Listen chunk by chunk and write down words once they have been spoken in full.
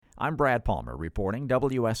I'm Brad Palmer reporting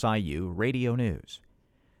WSIU Radio News.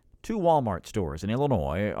 2 Walmart stores in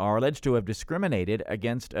Illinois are alleged to have discriminated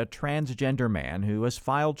against a transgender man who has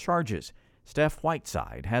filed charges. Steph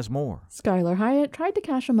Whiteside has more. Skylar Hyatt tried to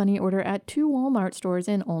cash a money order at 2 Walmart stores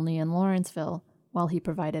in Lawrenceville. While he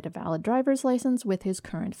provided a valid driver's license with his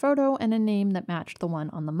current photo and a name that matched the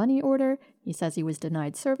one on the money order, he says he was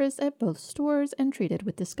denied service at both stores and treated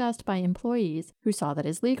with disgust by employees who saw that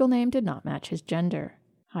his legal name did not match his gender.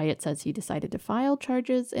 Hyatt says he decided to file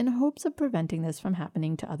charges in hopes of preventing this from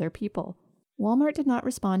happening to other people. Walmart did not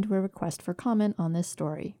respond to a request for comment on this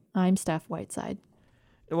story. I'm Steph Whiteside.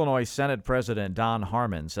 Illinois Senate President Don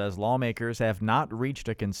Harmon says lawmakers have not reached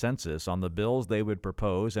a consensus on the bills they would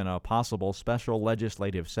propose in a possible special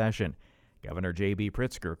legislative session. Governor J.B.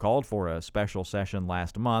 Pritzker called for a special session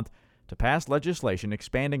last month to pass legislation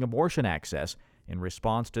expanding abortion access in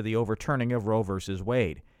response to the overturning of Roe v.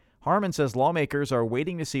 Wade. Harmon says lawmakers are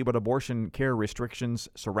waiting to see what abortion care restrictions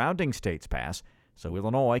surrounding states pass, so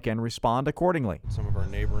Illinois can respond accordingly. Some of our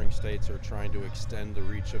neighboring states are trying to extend the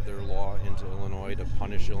reach of their law into Illinois to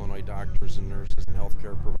punish Illinois doctors and nurses and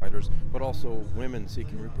healthcare providers, but also women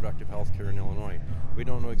seeking reproductive health care in Illinois. We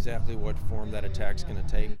don't know exactly what form that attack's going to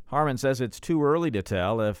take. Harmon says it's too early to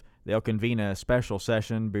tell if they'll convene a special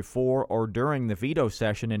session before or during the veto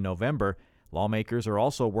session in November. Lawmakers are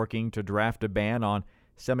also working to draft a ban on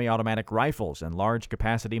semi-automatic rifles and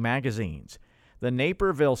large-capacity magazines. The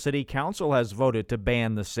Naperville City Council has voted to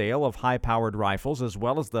ban the sale of high-powered rifles as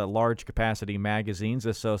well as the large-capacity magazines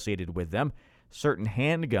associated with them. Certain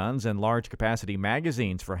handguns and large-capacity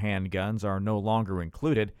magazines for handguns are no longer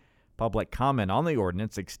included. Public comment on the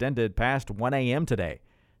ordinance extended past 1 a.m. today.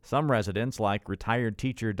 Some residents, like retired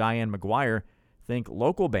teacher Diane McGuire, think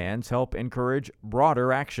local bans help encourage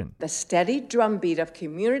broader action. The steady drumbeat of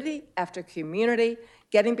community after community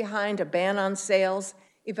getting behind a ban on sales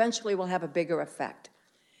eventually will have a bigger effect.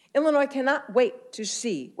 Illinois cannot wait to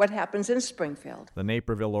see what happens in Springfield. The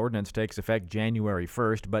Naperville ordinance takes effect January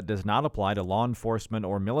 1st, but does not apply to law enforcement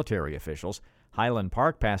or military officials. Highland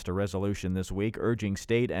Park passed a resolution this week urging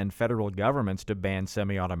state and federal governments to ban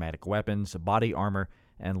semi-automatic weapons, body armor,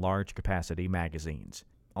 and large-capacity magazines.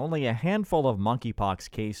 Only a handful of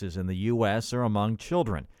monkeypox cases in the U.S. are among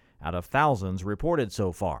children, out of thousands reported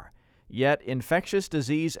so far. Yet, infectious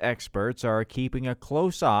disease experts are keeping a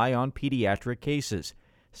close eye on pediatric cases.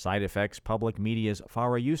 Side Effects Public Media's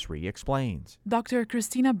Farah Yusri explains. Dr.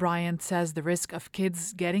 Christina Bryant says the risk of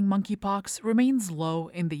kids getting monkeypox remains low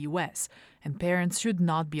in the U.S., and parents should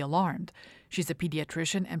not be alarmed. She's a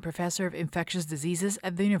pediatrician and professor of infectious diseases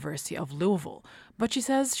at the University of Louisville, but she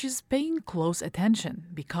says she's paying close attention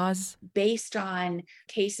because, based on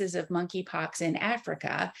cases of monkeypox in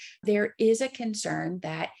Africa, there is a concern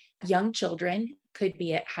that young children could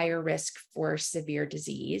be at higher risk for severe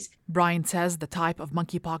disease. Bryant says the type of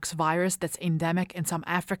monkeypox virus that's endemic in some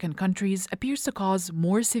African countries appears to cause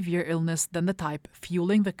more severe illness than the type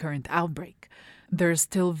fueling the current outbreak. There's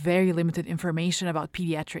still very limited information about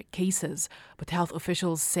pediatric cases, but health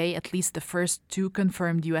officials say at least the first 2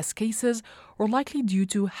 confirmed U.S. cases are likely due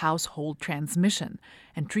to household transmission,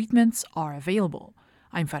 and treatments are available.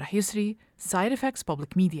 I'm Farah Yusri, Side Effects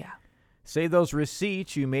Public Media. Save those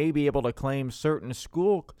receipts. You may be able to claim certain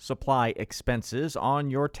school supply expenses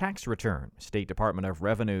on your tax return. State Department of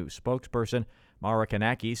Revenue spokesperson Mara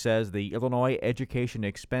Kanaki says the Illinois Education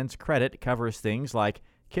Expense Credit covers things like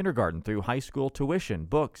kindergarten through high school tuition,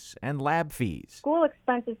 books, and lab fees. School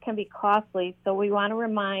expenses can be costly, so we want to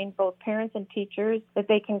remind both parents and teachers that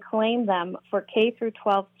they can claim them for K through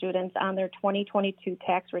 12 students on their 2022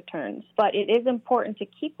 tax returns. But it is important to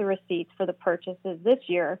keep the receipts for the purchases this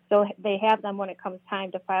year so they have them when it comes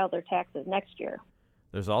time to file their taxes next year.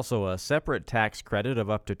 There's also a separate tax credit of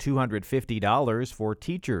up to $250 for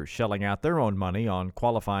teachers shelling out their own money on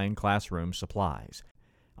qualifying classroom supplies.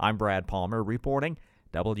 I'm Brad Palmer reporting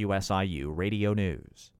WSIU Radio News.